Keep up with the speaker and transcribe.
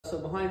So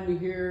behind me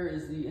here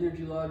is the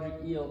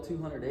EnergyLogic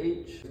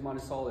EL200H. You might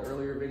have saw the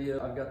earlier video.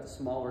 I've got the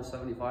smaller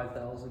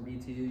 75,000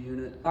 BTU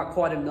unit. Not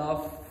quite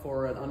enough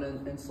for an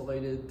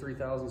uninsulated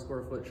 3,000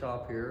 square foot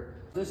shop here.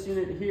 This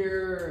unit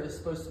here is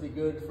supposed to be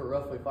good for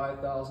roughly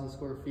 5,000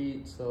 square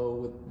feet.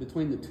 So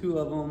between the two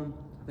of them,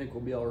 I think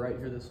we'll be all right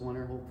here this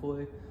winter,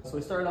 hopefully. So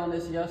we started on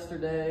this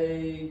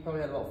yesterday, probably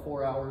had about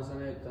 4 hours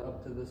in it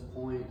up to this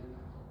point.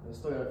 I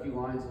still got a few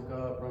lines to hook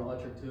up, run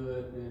electric to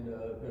it, and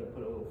got to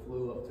put a little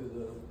flue up to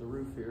the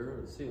roof here,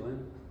 or the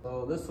ceiling.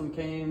 So this one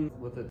came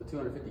with a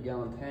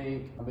 250-gallon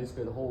tank,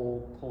 basically the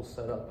whole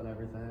setup and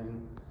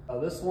everything.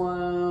 This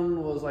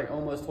one was like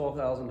almost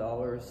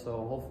 $12,000,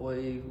 so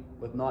hopefully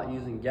with not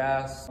using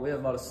gas, we have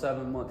about a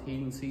 7-month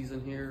heating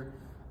season here.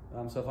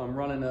 So if I'm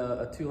running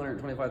a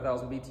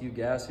 225,000 BTU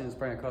gas unit, it's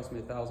probably gonna cost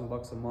me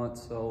 $1,000 a month.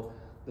 So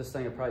this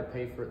thing will probably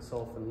pay for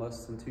itself in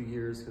less than 2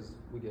 years because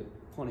we get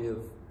plenty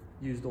of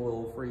used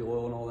oil, free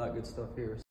oil, and all that good stuff here.